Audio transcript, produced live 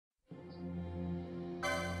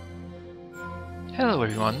Hello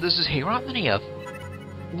everyone, this is Penelo.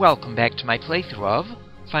 Welcome back to my playthrough of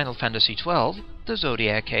Final Fantasy XII, The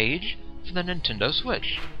Zodiac Age, for the Nintendo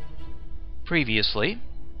Switch. Previously,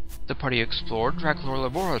 the party explored Draklor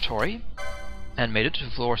Laboratory, and made it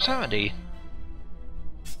to floor 70.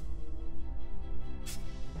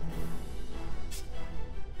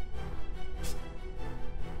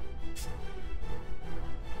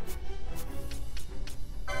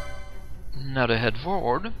 Now to head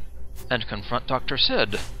forward and confront Doctor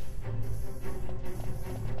Cid.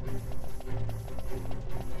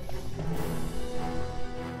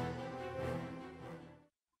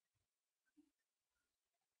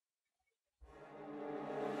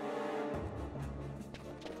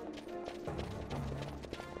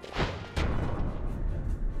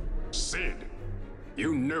 Cid,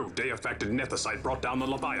 you know de-affected Nethicite brought down the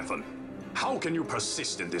Leviathan. How can you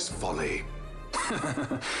persist in this folly?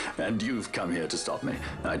 And you've come here to stop me.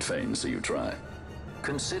 I'd fain see you try.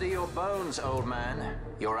 Consider your bones, old man.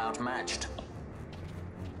 You're outmatched.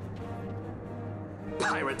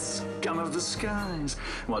 Pirates, scum of the skies.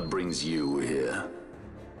 What brings you here?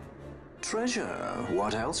 Treasure.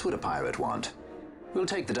 What else would a pirate want? We'll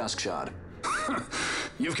take the Dusk Shard.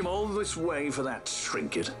 You've come all this way for that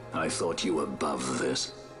trinket. I thought you were above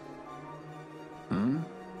this.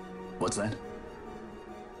 What's that?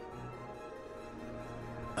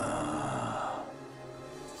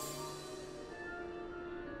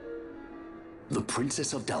 The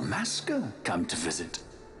Princess of Dalmasca come to visit.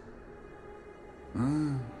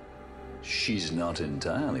 She's not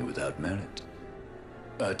entirely without merit.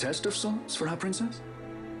 A test of sorts for our princess?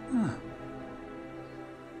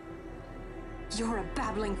 You're a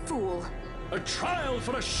babbling fool. A trial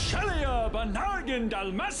for a Shelia Banargin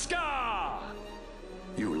Dalmasca!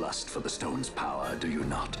 You lust for the stone's power, do you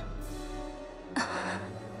not?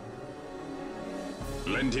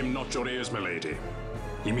 Lend him not your ears, milady.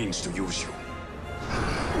 He means to use you.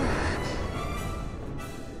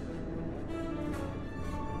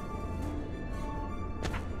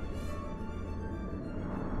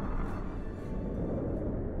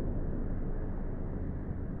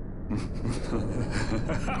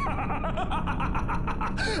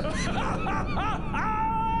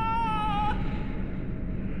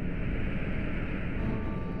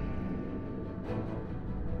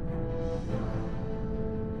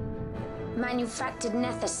 Manufactured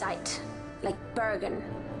Nethicite, like Bergen.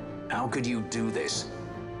 How could you do this?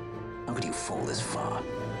 How could you fall this far?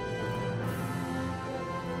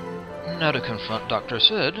 Now to confront Doctor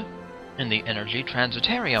Cid in the Energy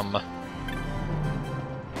Transitarium.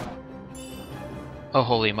 A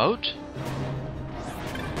Holy Mote.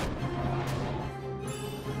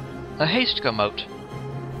 A Hastega Mote.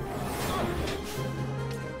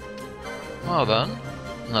 Well then,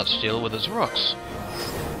 let's deal with his Rooks.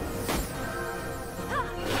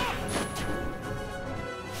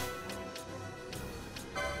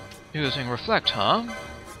 Using Reflect, huh?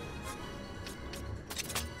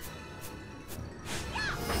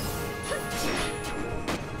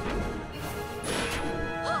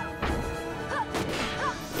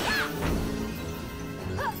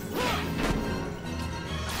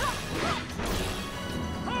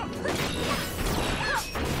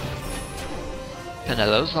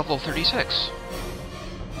 Penelo's level 36.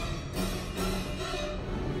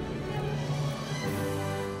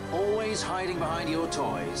 Always hiding behind your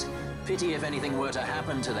toys. Pity if anything were to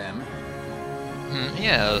happen to them.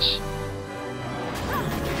 Yes.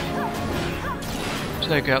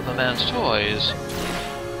 Take out the man's toys.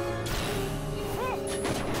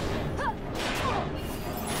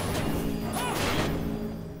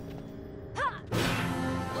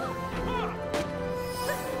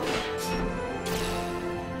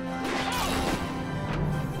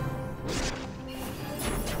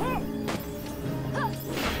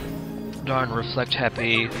 Darn reflect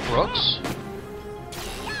happy Rooks.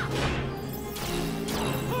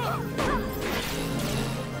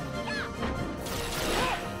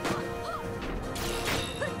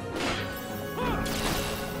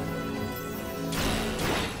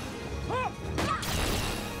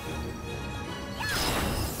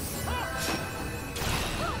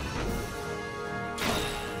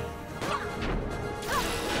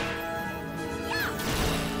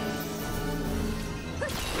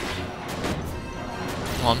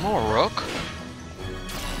 One more Rook.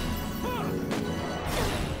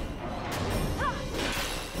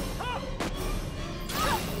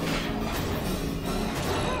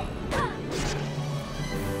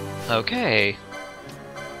 Okay.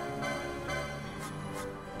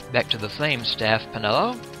 Back to the flame staff,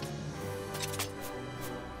 Penelo.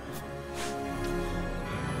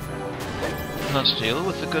 Let's deal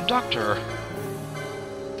with the good doctor.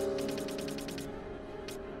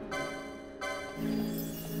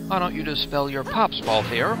 Why don't you dispel your pop's ball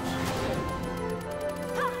here?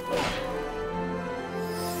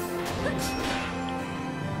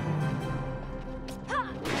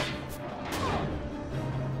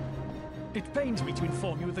 It pains me to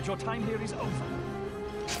inform you that your time here is over.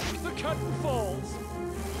 The curtain falls.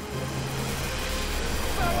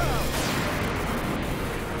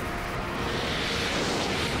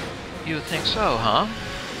 You think so, huh?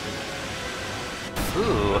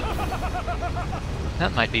 Ooh.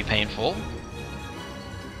 That might be painful.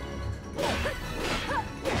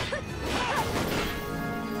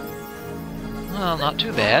 Well, not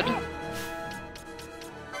too bad.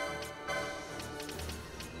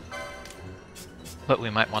 But we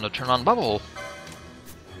might want to turn on Bubble.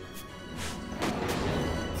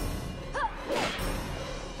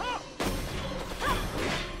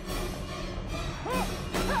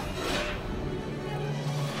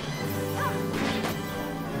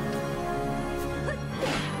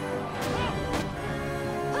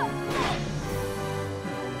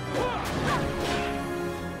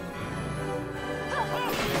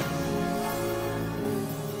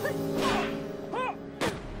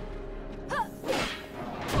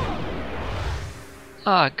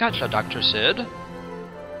 Gotcha, Doctor Cid.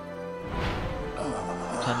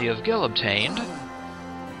 Plenty of gil obtained.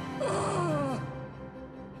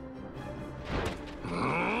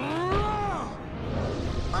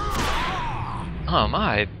 Oh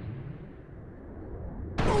my.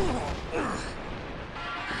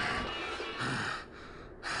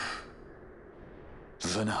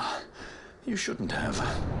 Vana, you shouldn't have.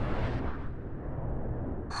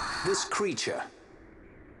 This creature.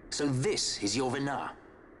 So this is your Vana.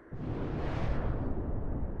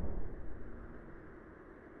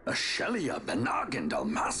 Ashelia Benargan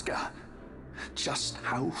Dalmasca. Just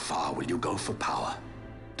how far will you go for power?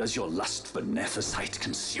 Does your lust for Nethicite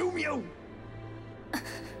consume you?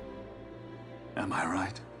 Am I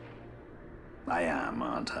right? I am,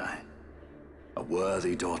 aren't I? A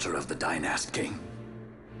worthy daughter of the Dynast King.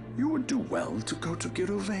 You would do well to go to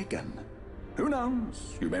Giruvegan. Who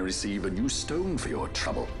knows? You may receive a new stone for your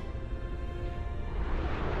trouble.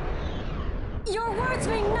 Your words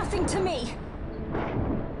mean nothing to me!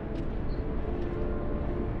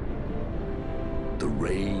 The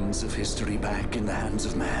reins of history back in the hands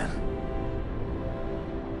of man.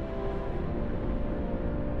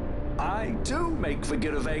 I do make for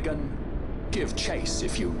Giruvegan. Give chase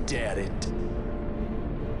if you dare it.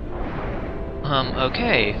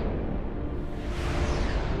 Okay.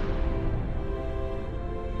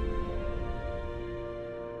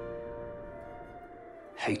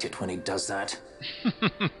 Hate it when he does that.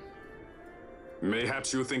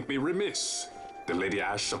 Mayhaps you think me remiss, the Lady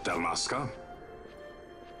Ashe of Dalmasca?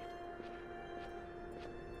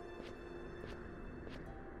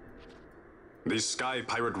 The Sky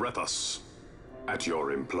Pirate Reddas, at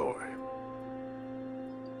your employ.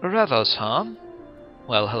 Reddas, huh?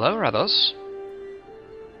 Well, hello, Reddas.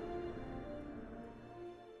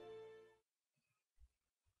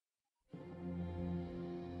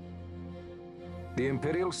 The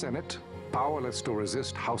Imperial Senate, powerless to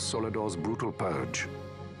resist House Solidor's brutal purge,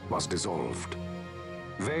 was dissolved.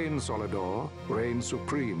 Vayne Solidor reigned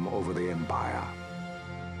supreme over the Empire.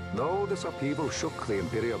 Though this upheaval shook the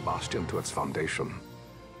Imperial Bastion to its foundation,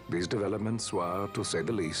 these developments were, to say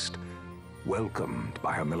the least, welcomed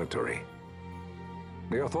by her military.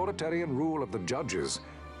 The authoritarian rule of the judges,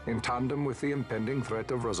 in tandem with the impending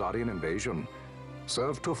threat of Rosarian invasion,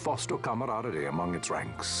 served to foster camaraderie among its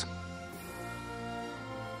ranks.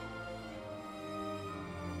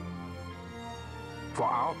 For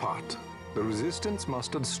our part, the Resistance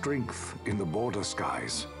mustered strength in the border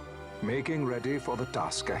skies, making ready for the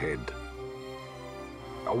task ahead.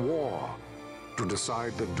 A war to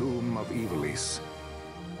decide the doom of Evilis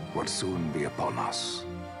would soon be upon us.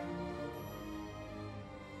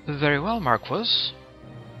 Very well, Marquis.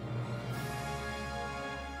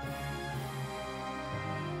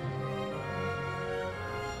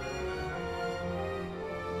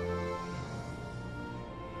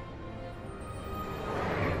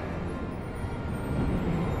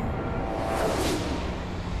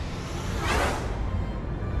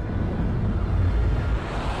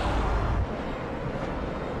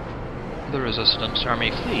 The Resistance Army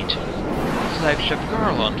Fleet. Flagship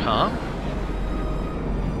Garland, huh?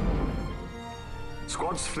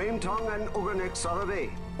 Squads Flametongue and Ogrenex are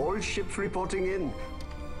away. All ships reporting in.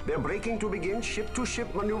 They're breaking to begin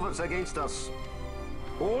ship-to-ship maneuvers against us.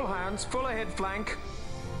 All hands, full ahead flank.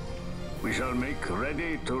 We shall make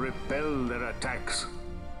ready to repel their attacks.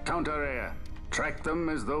 Counter-air. Track them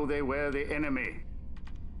as though they were the enemy.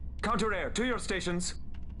 Counter-air, to your stations.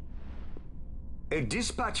 A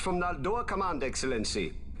dispatch from Naldoa Command,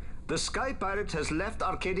 Excellency. The Sky Pirate has left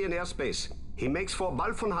Arcadian airspace. He makes for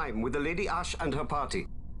Balfonheim with the Lady Ashe and her party.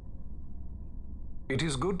 It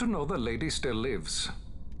is good to know the lady still lives.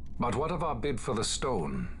 But what of our bid for the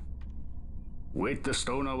stone? With the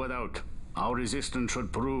stone or without, our resistance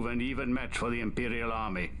should prove an even match for the Imperial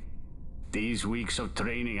Army. These weeks of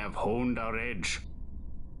training have honed our edge.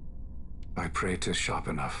 I pray 'tis sharp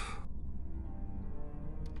enough.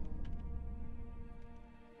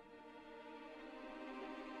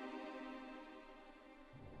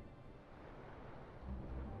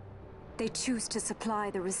 They choose to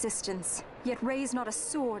supply the resistance, yet raise not a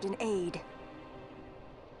sword in aid.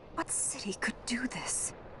 What city could do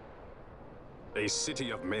this? A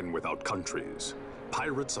city of men without countries,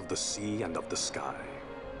 pirates of the sea and of the sky.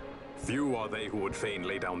 Few are they who would fain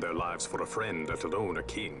lay down their lives for a friend, let alone a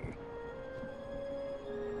king.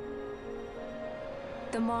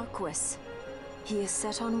 The Marquis. He is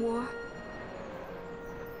set on war?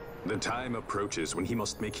 The time approaches when he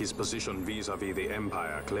must make his position vis-a-vis the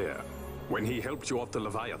Empire clear. When he helped you off the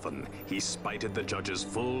Leviathan, he spited the judges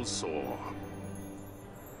full sore.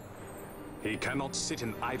 He cannot sit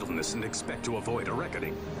in idleness and expect to avoid a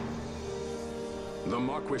reckoning. The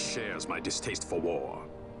Marquis shares my distaste for war.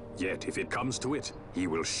 Yet, if it comes to it, he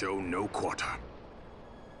will show no quarter.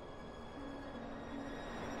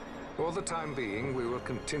 For the time being, we will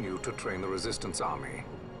continue to train the Resistance Army.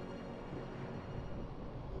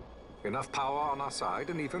 Enough power on our side,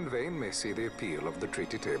 and even Vayne may see the appeal of the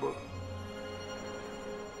treaty table.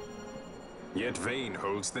 Yet Vayne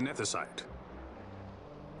holds the Nethicite.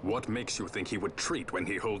 What makes you think he would treat when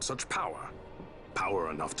he holds such power?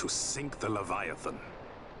 Power enough to sink the Leviathan.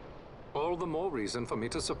 All the more reason for me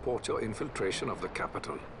to support your infiltration of the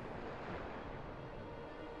capital.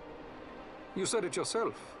 You said it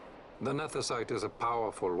yourself. The Nethicite is a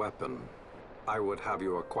powerful weapon. I would have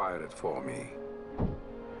you acquire it for me.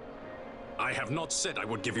 I have not said I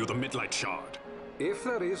would give you the Midlight Shard. If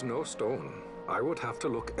there is no stone, I would have to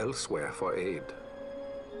look elsewhere for aid.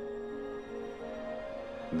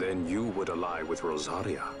 Then you would ally with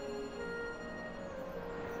Rosaria.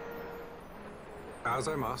 As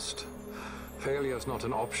I must. Failure's not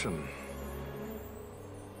an option.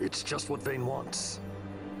 It's just what Vayne wants.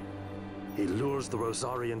 He lures the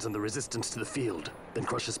Rosarians and the Resistance to the field, then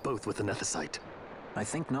crushes both with the Nethicite. I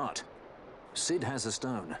think not. Cid has a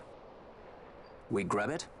stone. We grab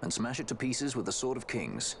it and smash it to pieces with the Sword of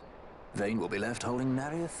Kings. Vayne will be left holding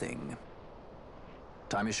nary a thing.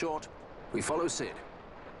 Time is short. We follow Cid.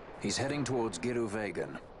 He's heading towards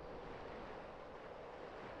Giruvegan.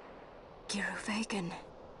 Giruvegan.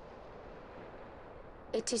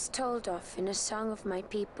 It is told of in a song of my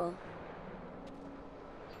people.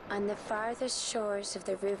 On the farthest shores of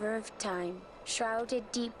the River of Time, shrouded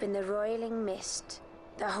deep in the roiling mist,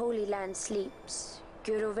 the Holy Land sleeps,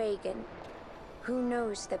 Giruvegan. Who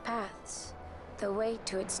knows the paths, the way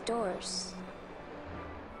to its doors?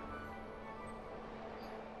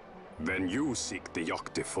 Then you seek the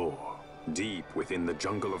Yogg Defoe. Deep within the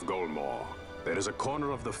jungle of Golmore, there is a corner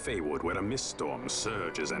of the Feywood where a mist storm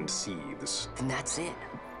surges and seethes. And that's it.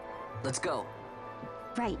 Let's go.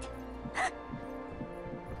 Right.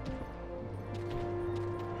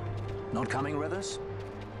 Not coming, Reddas?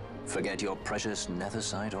 Forget your precious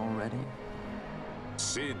Nethicite already?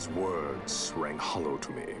 Cid's words rang hollow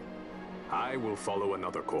to me. I will follow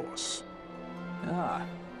another course. Ah,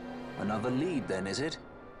 another lead then, is it?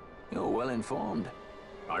 You're well informed.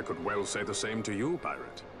 I could well say the same to you,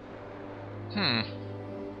 pirate.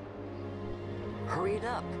 Hurry it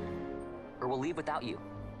up, or we'll leave without you.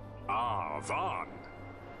 Ah, Vaughn.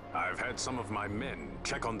 I've had some of my men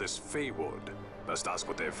check on this Feywood. Best ask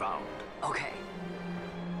what they've found. Okay.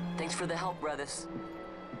 Thanks for the help, Reddas.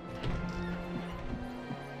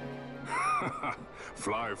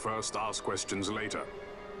 Fly first, ask questions later.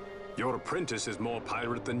 Your apprentice is more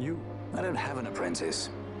pirate than you. I don't have an apprentice.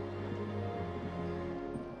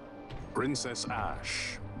 Princess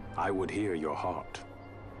Ashe, I would hear your heart.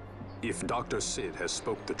 If Doctor Cid has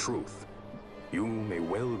spoke the truth, you may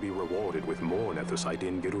well be rewarded with more Nethicite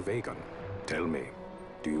in Giruvegan. Tell me,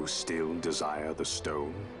 do you still desire the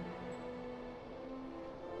stone?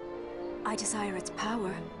 I desire its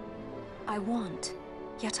power. I want,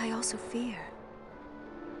 yet I also fear.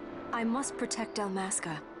 I must protect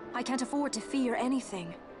Dalmasca. I can't afford to fear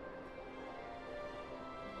anything.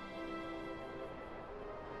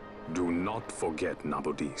 Do not forget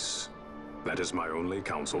Nabudis. That is my only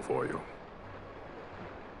counsel for you.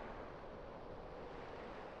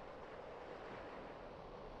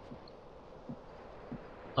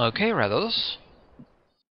 Okay, Reddas.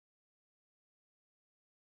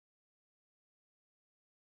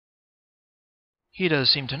 He does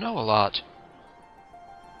seem to know a lot.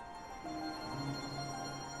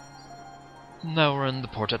 Now we're in the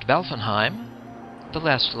port at Balfonheim, the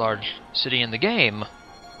last large city in the game.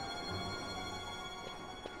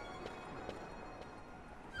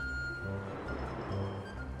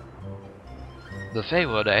 The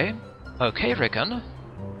Feywood, eh? Okay, Rickon.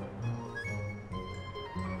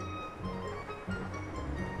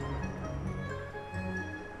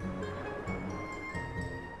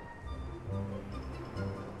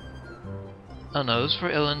 A nose for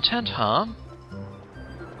ill intent, huh?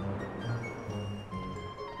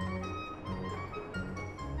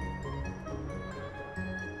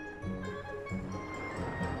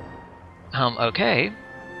 Okay.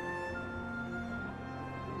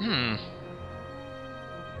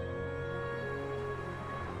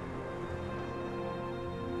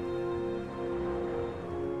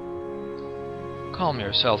 Calm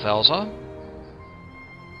yourself, Elsa.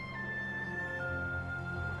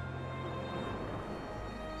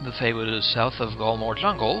 The Feywood is south of Galmore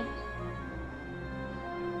Jungle.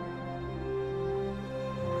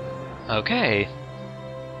 Okay.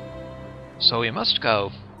 So we must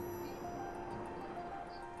go.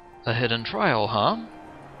 A hidden trial, huh?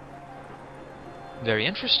 Very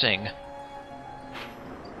interesting.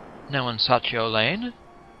 Now in Sachio Lane,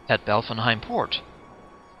 at Balfonheim Port.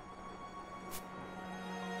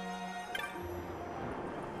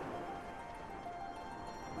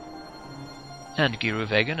 And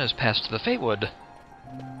Giruvegan is past the Feywood.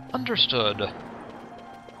 Understood.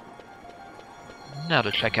 Now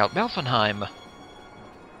to check out Balfonheim.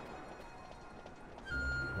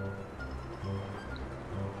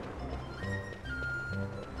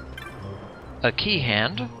 A key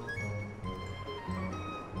hand?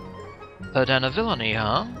 A den of villainy,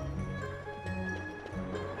 huh?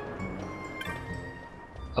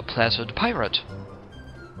 A placid pirate.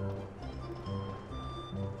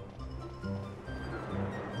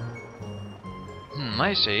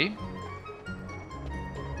 I see.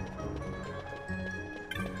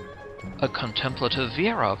 A contemplative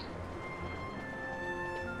Viera.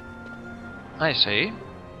 I see.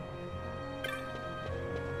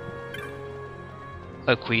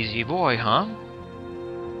 A queasy boy, huh?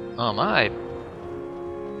 Oh my.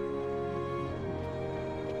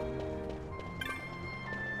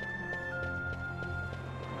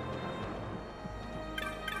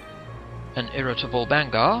 An irritable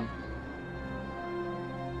Banga?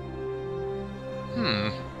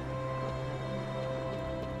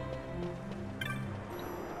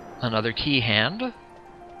 Another key hand?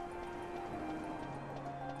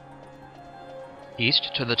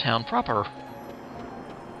 East to the town proper.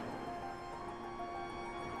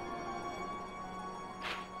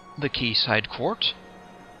 The quayside court.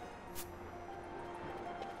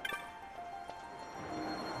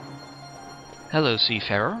 Hello,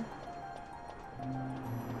 seafarer.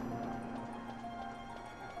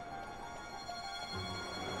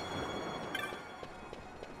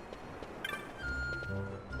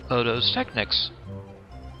 Odo's Technics.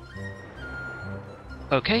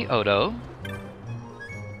 Okay, Odo.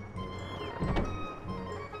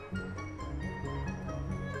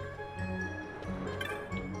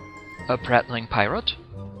 A prattling pirate?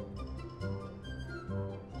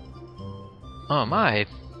 Oh my.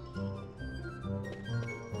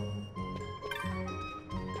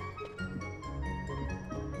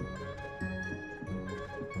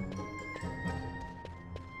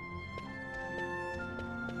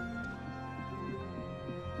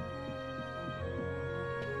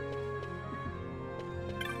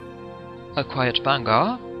 A quiet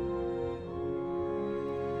Banga?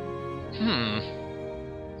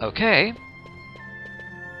 Okay.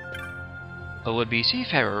 A would-be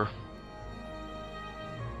seafarer.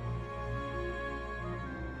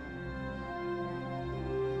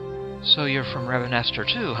 So you're from Ravenaster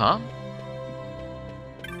too, huh?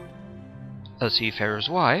 A seafarer's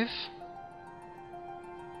wife?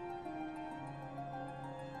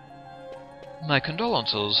 My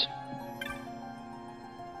condolences.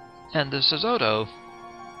 And this is Odo.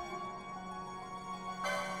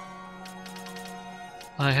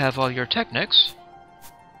 I have all your technics.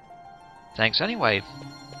 Thanks anyway.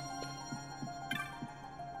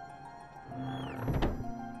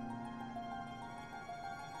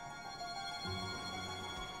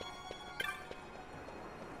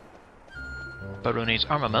 Baruni's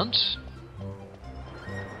armament.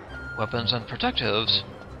 Weapons and protectives.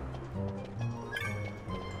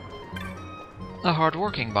 A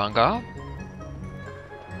hard-working Banga.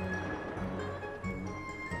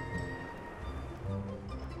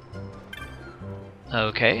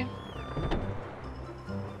 Okay.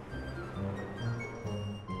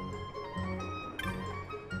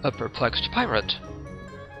 A perplexed pirate.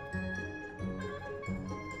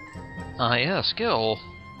 Ah yes, skill.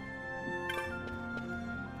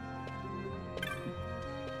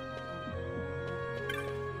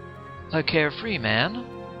 A carefree man.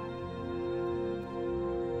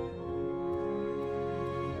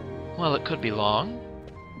 Well, it could be long,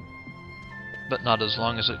 but not as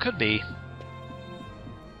long as it could be,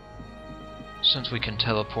 since we can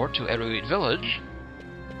teleport to Eruit Village.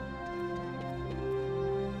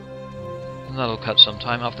 And that'll cut some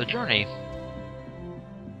time off the journey.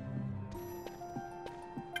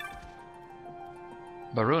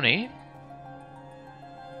 Baruni.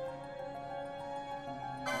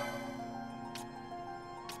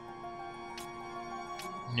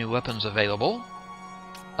 New weapons available.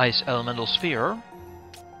 Ice Elemental Spear.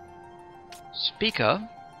 Spica.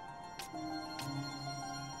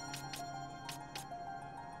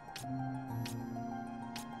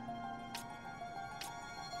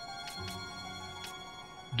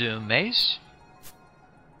 Doom Mace.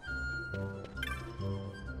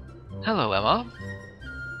 Hello, Emma.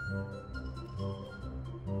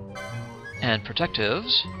 And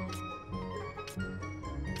Protectives.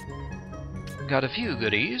 Got a few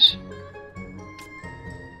goodies.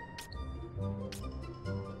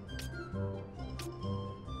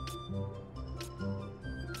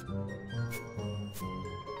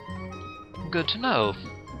 Good to know.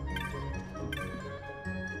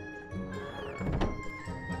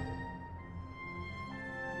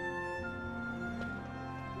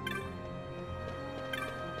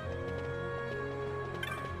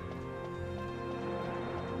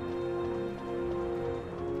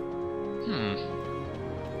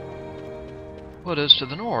 What is to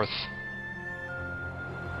the north?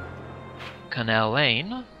 Canal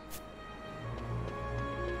Lane.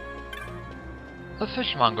 A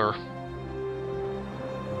fishmonger.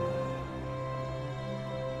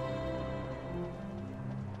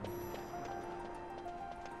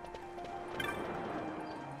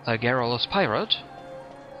 A garrulous pirate.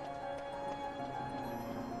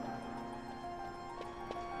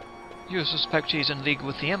 You suspect he's in league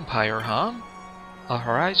with the Empire, huh? A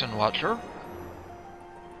Horizon Watcher.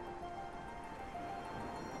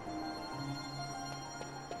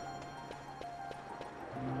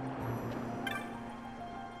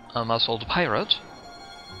 A muscled pirate.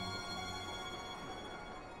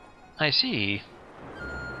 I see.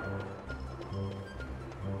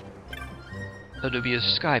 A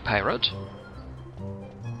dubious sky pirate.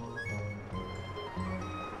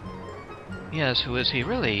 Yes, who is he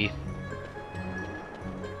really?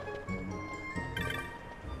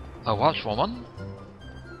 A watchwoman?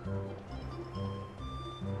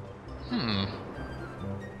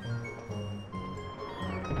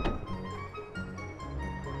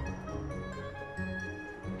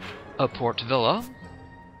 A port villa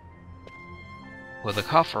with a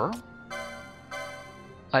coffer.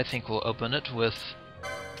 I think we'll open it with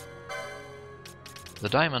the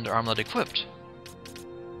diamond armlet equipped.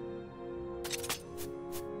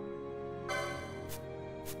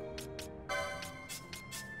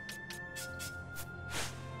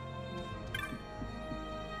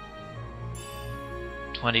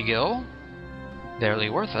 $20 gil, barely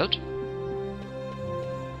worth it.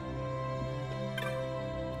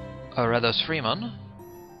 A Reddas Freeman.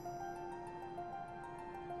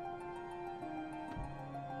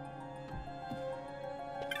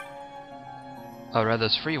 A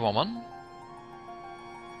Reddas Free Woman.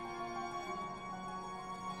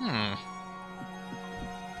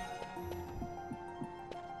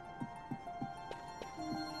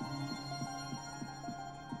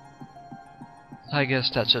 I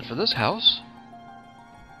guess that's it for this house.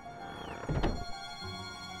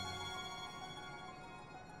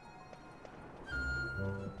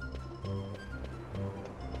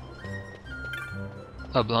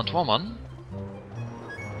 A blunt woman.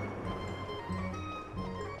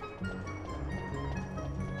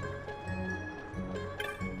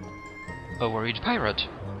 A worried pirate.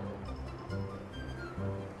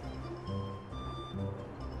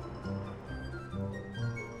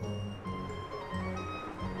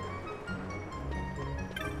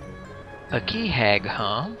 A key hag,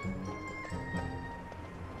 huh?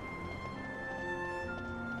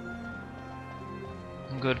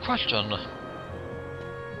 Good question.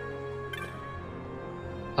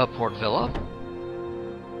 A port villa.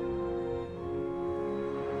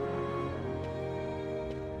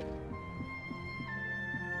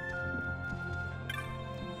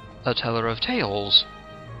 A teller of tales.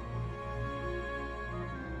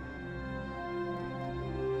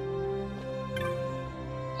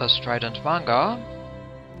 A strident manga.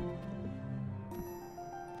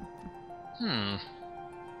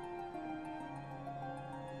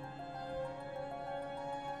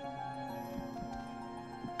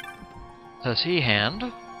 A sea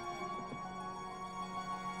hand.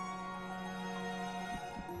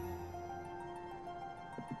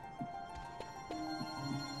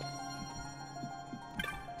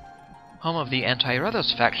 Home of the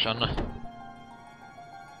anti-Reddas faction.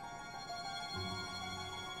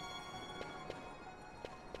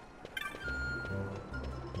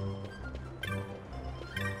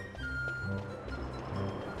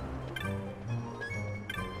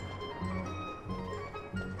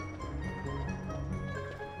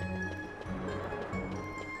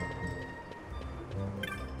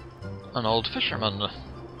 An old fisherman.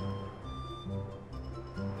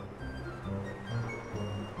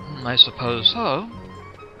 I suppose so.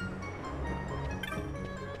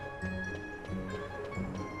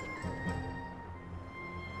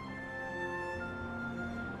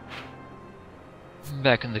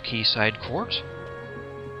 Back in the quayside court.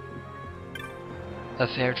 A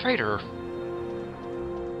fair trader.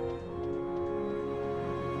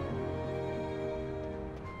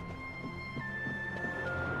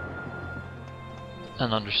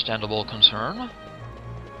 An understandable concern.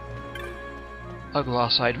 A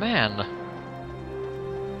gloss-eyed man.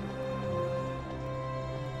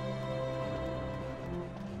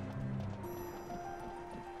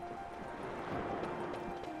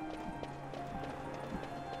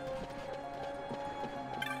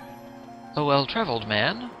 A well-traveled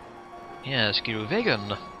man. Yes,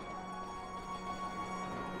 Giruvegan.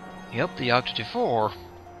 Yep, the Octave-4.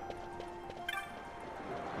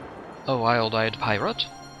 A wild-eyed pirate.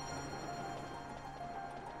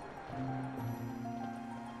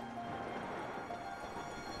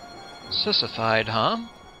 Sissified, huh?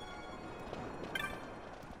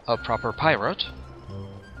 A proper pirate?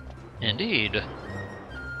 Indeed.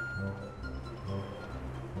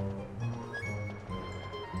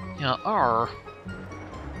 Yeah, R.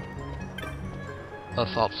 A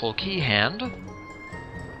thoughtful key hand.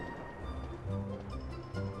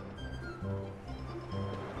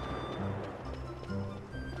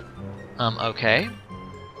 Okay.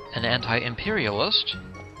 An anti-imperialist.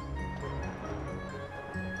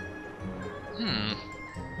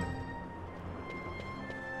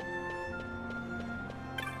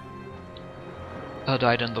 A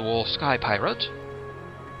dyed-in-the-wool sky pirate.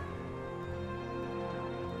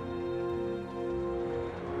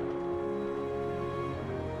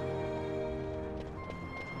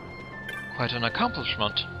 Quite an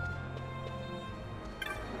accomplishment.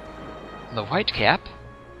 The white cap.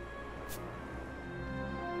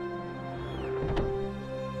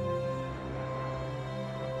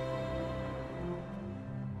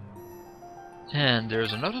 And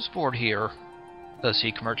there's a notice board here. A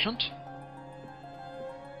Sikh merchant.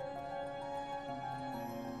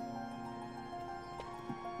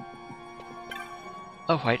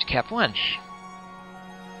 A white cap wench.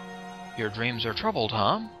 Your dreams are troubled,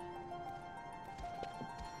 huh?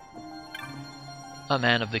 A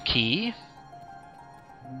man of the key.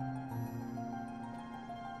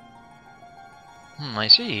 I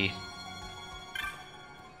see.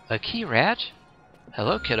 A key rat?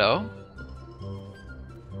 Hello, kiddo.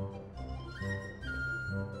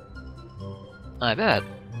 I bet.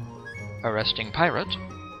 A resting pirate.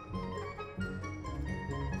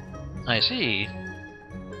 I see.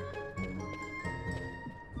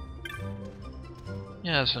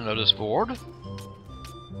 Yes, a notice board.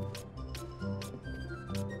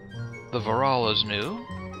 The Varal is new.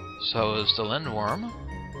 So is the Lindworm.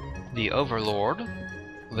 The Overlord.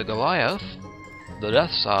 The Goliath. The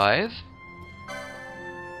Death Scythe.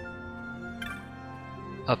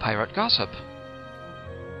 A pirate gossip.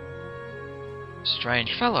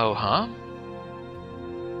 Strange fellow, huh?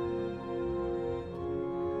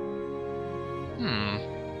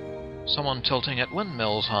 Someone tilting at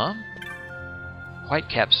windmills, huh?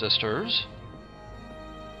 Whitecap sisters.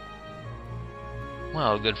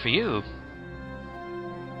 Well, good for you.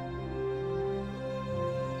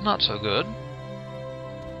 Not so good.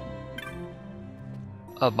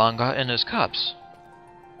 A Banga in his cups.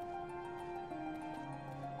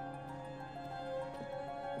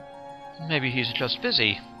 Maybe he's just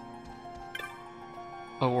busy.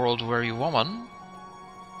 A world-weary woman.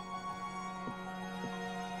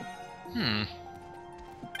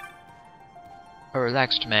 A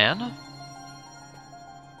relaxed man.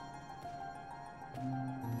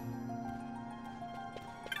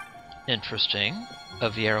 Interesting. A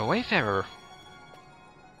Viera wayfarer.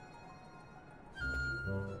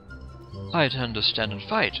 I tend to stand and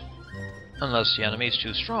fight, unless the enemy's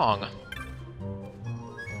too strong.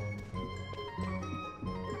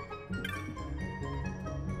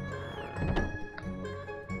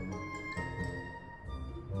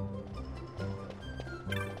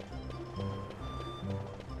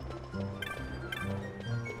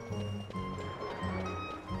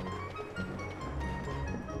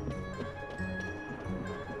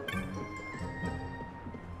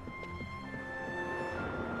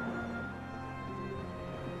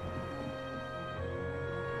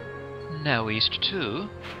 Now east to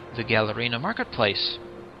the Gallerina Marketplace.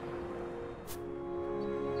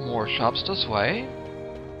 More shops this way.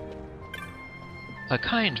 A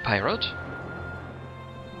kind pirate.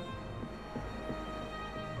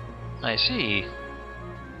 I see.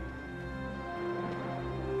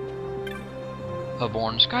 A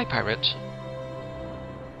born sky pirate.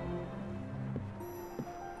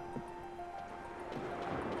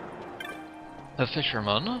 A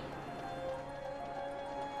fisherman?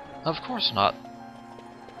 Of course not.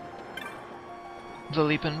 The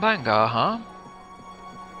Leapinbanga, huh?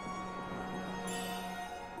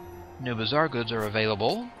 New bazaar goods are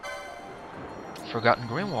available. Forgotten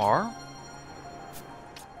Grimoire.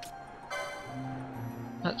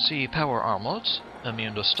 Let's see, power armlets.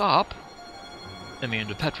 Immune to stop. Immune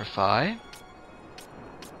to petrify.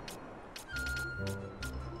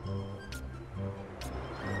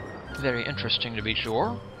 Very interesting to be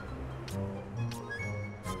sure.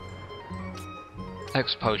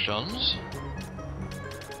 X potions.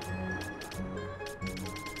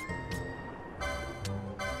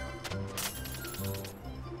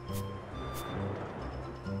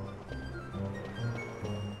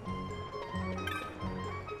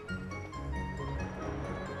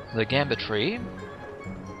 The Gambit tree.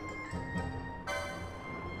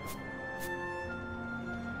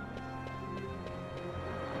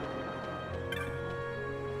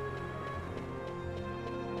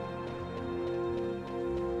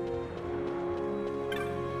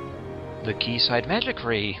 The Quayside Magic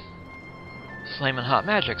Tree. Flamin' hot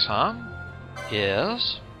magics, huh?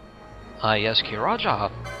 Yes. Ah, yes,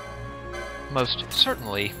 Kiraja. Most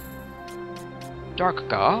certainly.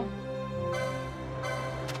 Darkga.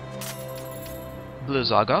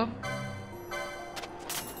 Blizzaga.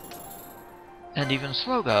 And even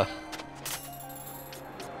Sloga.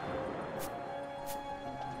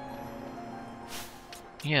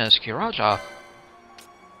 Yes, Kiraja.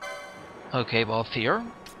 Okay, Balthier.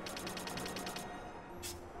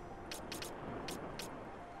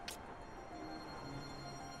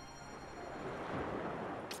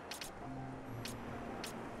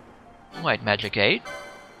 White Magic 8.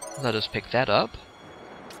 Let us pick that up.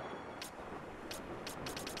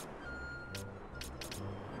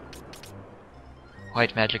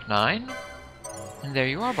 White Magic 9. And there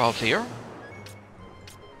you are, Balthier.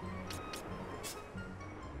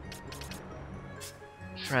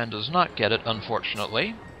 Fran does not get it,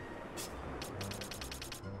 unfortunately.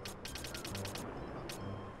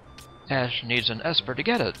 Ashe needs an Esper to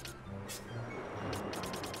get it.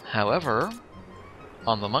 However,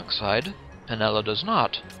 on the monk side, Penelo does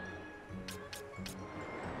not.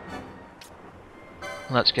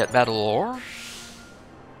 Let's get Battle Lore.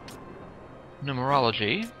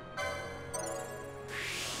 Numerology.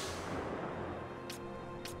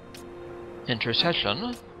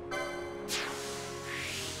 Intercession.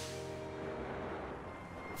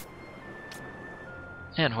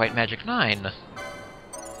 And White Magic 9.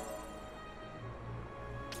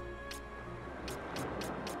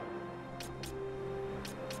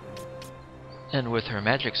 And with her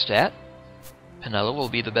magic stat, Penelo will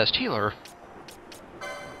be the best healer.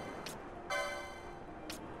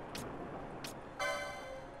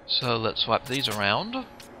 So let's swap these around,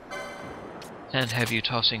 and have you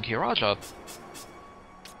tossing Kiraja.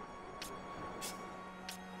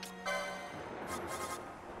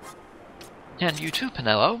 And you too,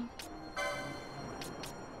 Penelo.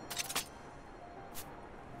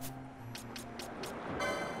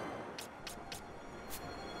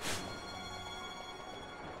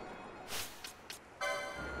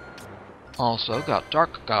 Also got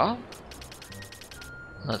Darkga.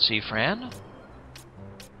 Let's see, Fran.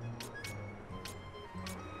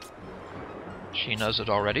 She knows it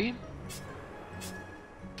already.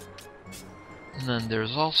 And then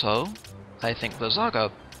there's also, I think,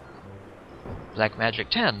 Blizzaga. Black Magic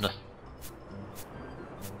 10.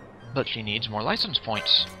 But she needs more license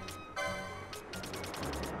points.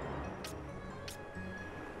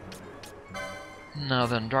 Now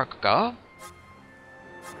then, Darkga.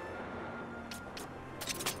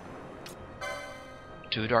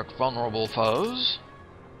 Two dark vulnerable foes.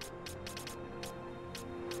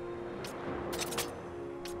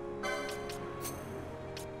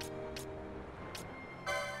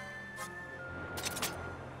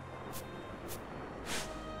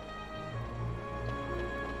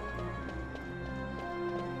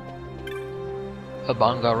 A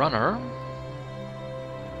Banga Runner.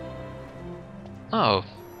 Oh.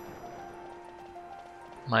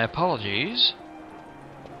 My apologies.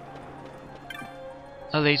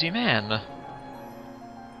 A lazy man.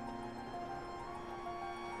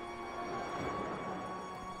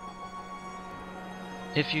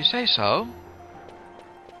 If you say so.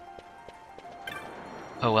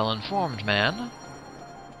 A well-informed man.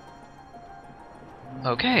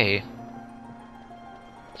 Okay.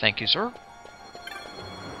 Thank you, sir.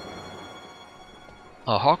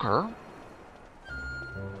 A hawker.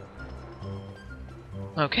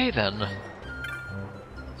 Okay, then.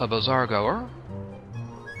 A bazaar-goer.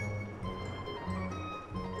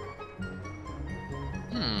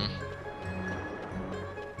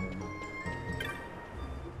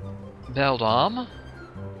 Beldam.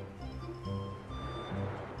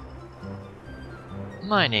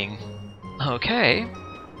 Mining. Okay.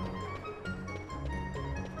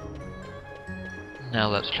 Now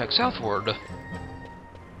let's check southward.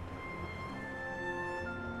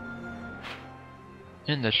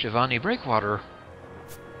 In the Shivani breakwater.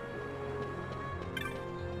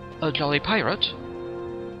 A jolly pirate.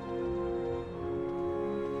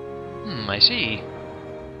 I see.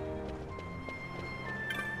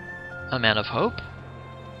 A man of hope?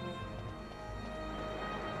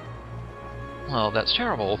 Well, that's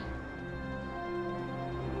terrible.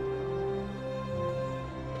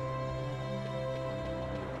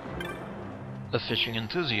 A fishing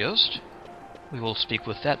enthusiast? We will speak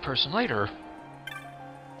with that person later.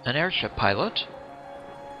 An airship pilot?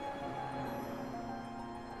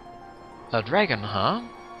 A dragon, huh?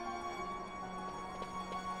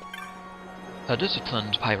 A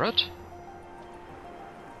disciplined pirate?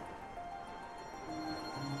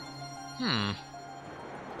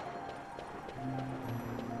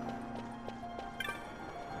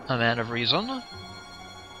 A man of reason?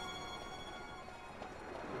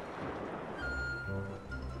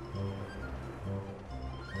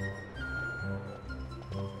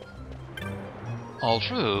 All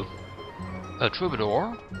true. A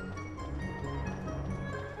troubadour?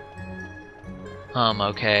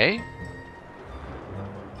 Okay.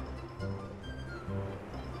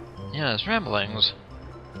 Yes, ramblings.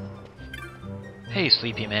 Hey,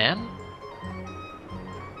 sleepy man.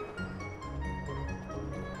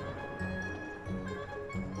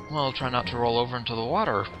 Well, try not to roll over into the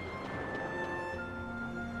water.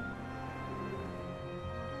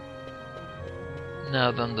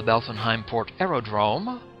 Now then, the Balfonheim Port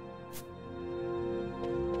Aerodrome.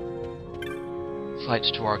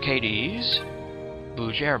 Flights to Arcades,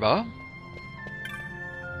 Bujerba,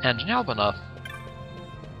 and Nalbana.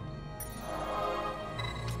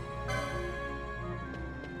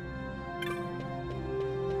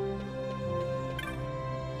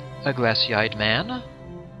 A glassy-eyed man.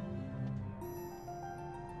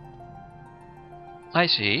 I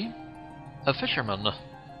see. A fisherman.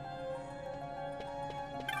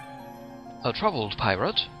 A troubled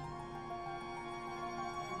pirate.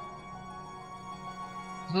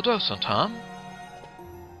 The docent, huh?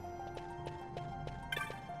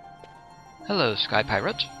 Hello, Sky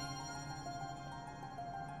Pirate.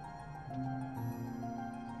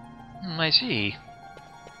 I see.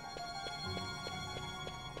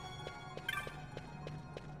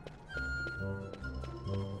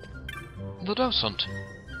 The docent.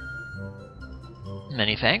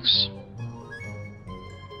 Many thanks.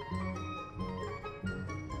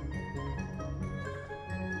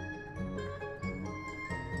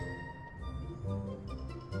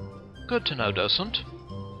 Good to know, docent.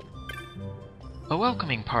 A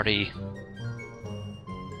welcoming party.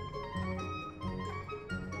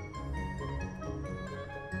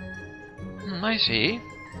 I see.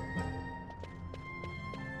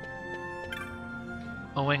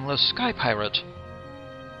 A wingless sky pirate.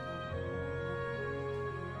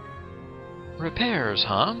 Repairs,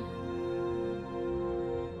 huh?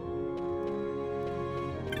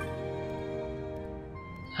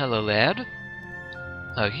 Hello, lad.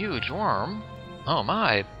 A huge worm? Oh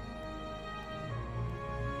my.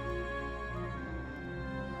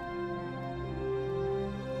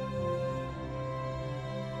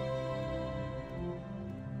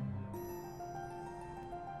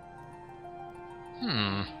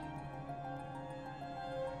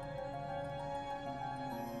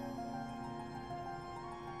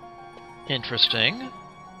 Interesting.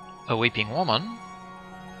 A weeping woman.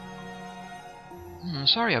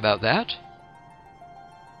 Sorry about that.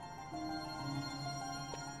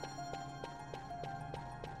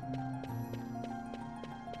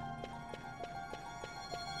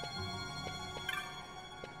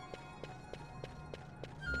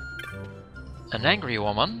 An angry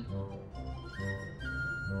woman.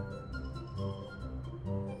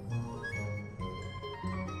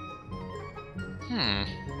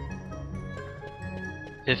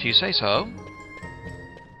 If you say so.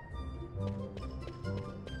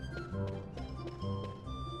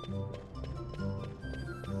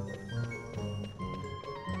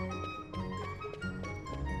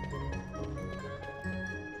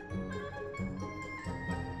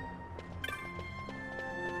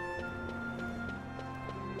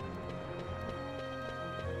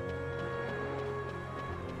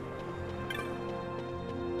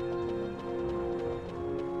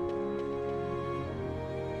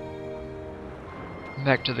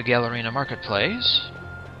 Back to the Gallerina Marketplace.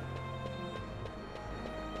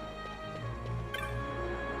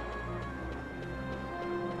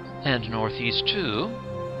 And northeast to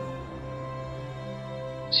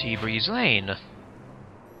Seabreeze Lane,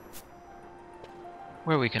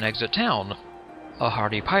 where we can exit town. A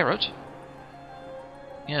hardy pirate.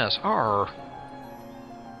 Yes, R.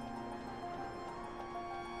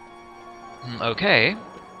 Okay.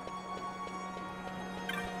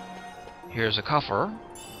 Here's a coffer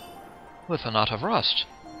with a knot of rust.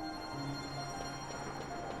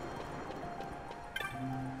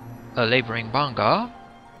 A laboring bonga.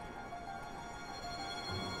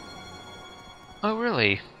 Oh,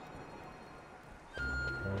 really?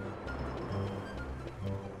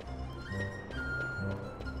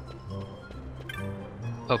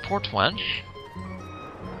 A port wench.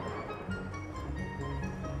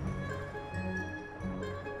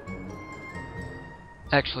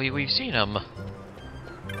 Actually, we've seen him.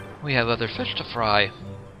 We have other fish to fry.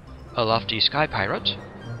 A lofty sky pirate.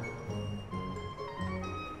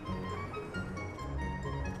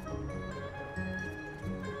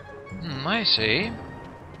 I see.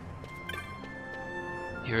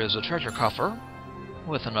 Here is a treasure coffer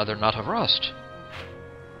with another knot of rust.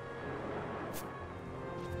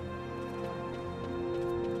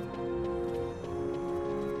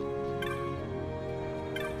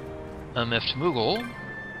 A miffed Moogle.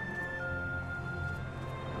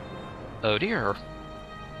 Oh dear.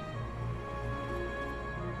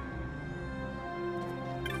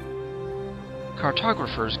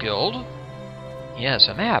 Cartographer's Guild. Yes,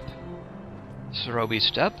 a map. Cerobi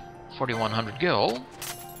Steppe, 4100 gil.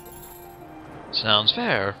 Sounds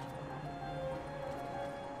fair.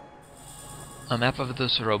 A map of the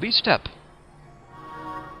Cerobi Steppe.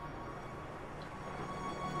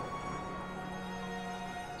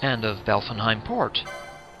 And of Balfonheim Port,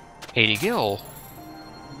 80 gil.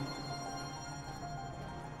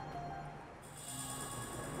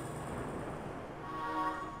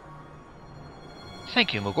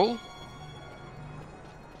 Thank you, Moogle.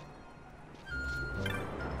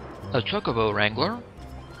 A Chocobo Wrangler?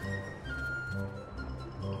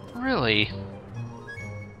 Really?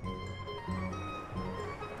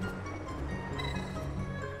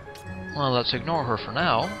 Well, let's ignore her for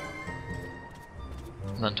now.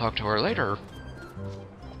 And then talk to her later.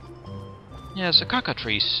 Yes, a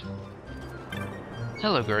cockatrice.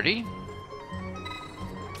 Hello, Gertie.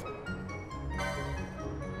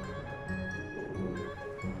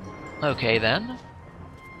 Okay, then.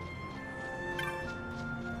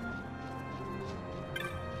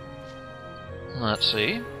 Let's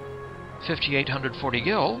see. 5,840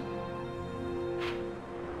 gil.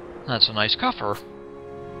 That's a nice coffer.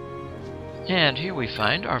 And here we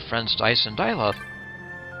find our friends Dice and Dyla.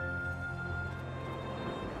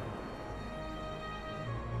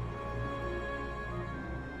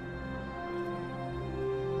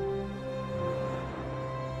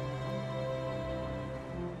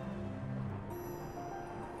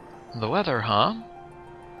 The weather, huh?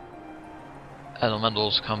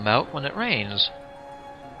 Elementals come out when it rains.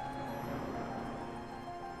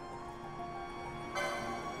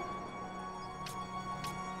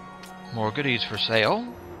 More goodies for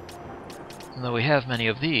sale. Though we have many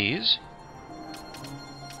of these.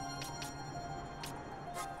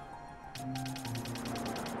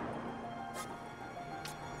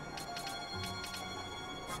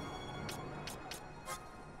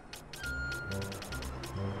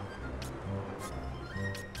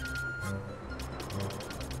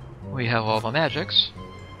 We have all the magics,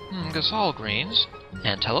 Gasol greens,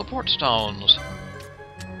 and teleport stones.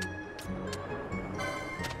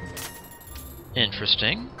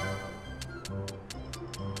 Interesting.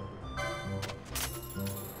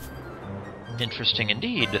 Interesting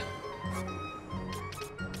indeed.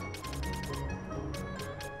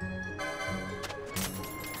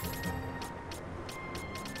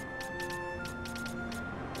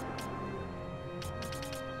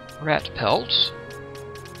 Rat pelts.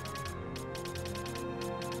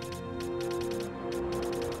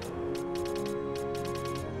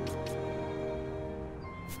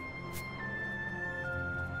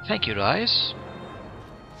 Thank you, Dice.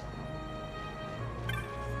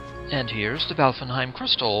 And here's the Balfonheim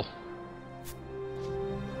crystal.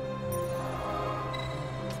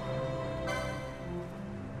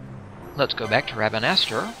 Let's go back to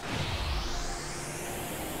Rabanastre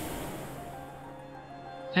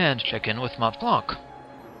and check in with Mont Blanc.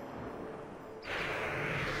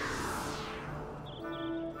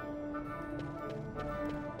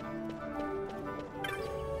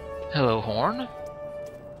 Hello, Horn.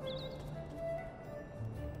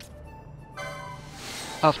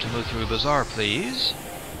 Off to Muthru Bazaar, please.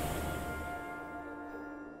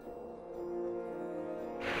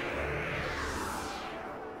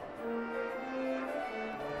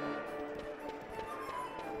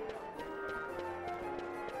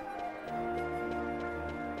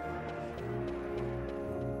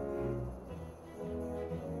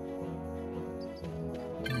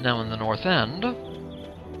 Now in the north end.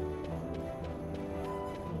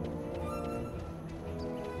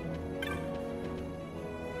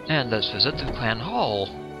 And let's visit the Clan Hall.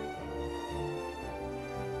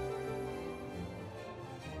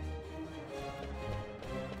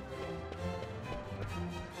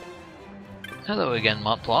 Hello again,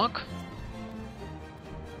 Montblanc.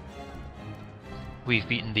 We've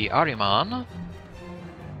beaten the Ahriman.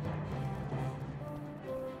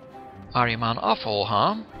 Ahriman Awful,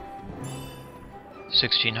 huh?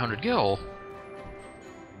 1600 gil.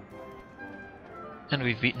 And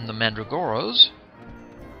we've beaten the Mandragoras.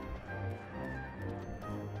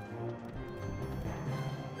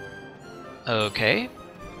 Okay.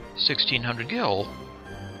 1600 gil.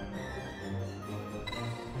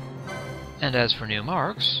 And as for new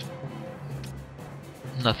marks,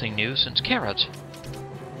 nothing new since Carrot.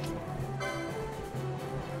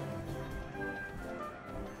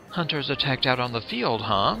 Hunters attacked out on the field,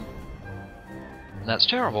 huh? That's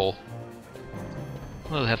terrible.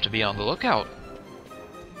 We'll have to be on the lookout.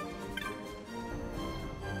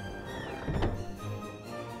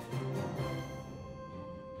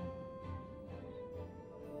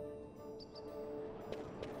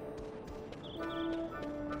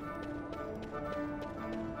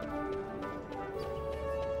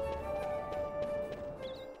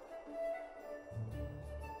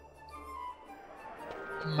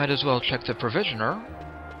 Might as well check the Provisioner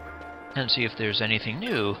and see if there's anything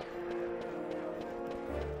new.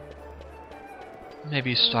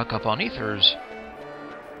 Maybe stock up on ethers.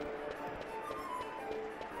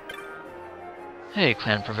 Hey,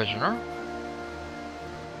 Clan Provisioner.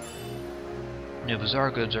 New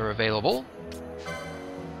Bazaar goods are available.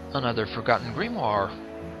 Another Forgotten Grimoire.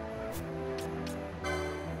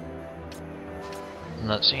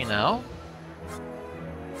 Let's see now.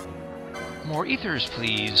 More ethers,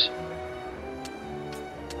 please.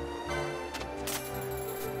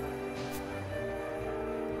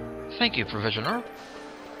 Thank you, Provisioner.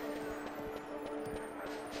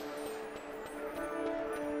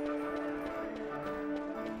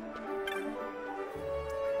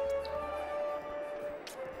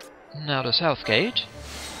 Now to Southgate.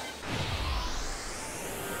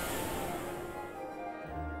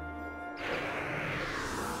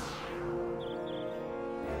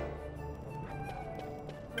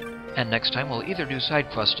 And next time we'll either do side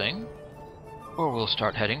questing, or we'll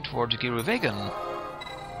start heading towards Giruvegan.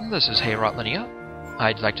 This is Hey Rotlinia.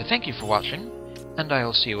 I'd like to thank you for watching, and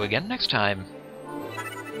I'll see you again next time.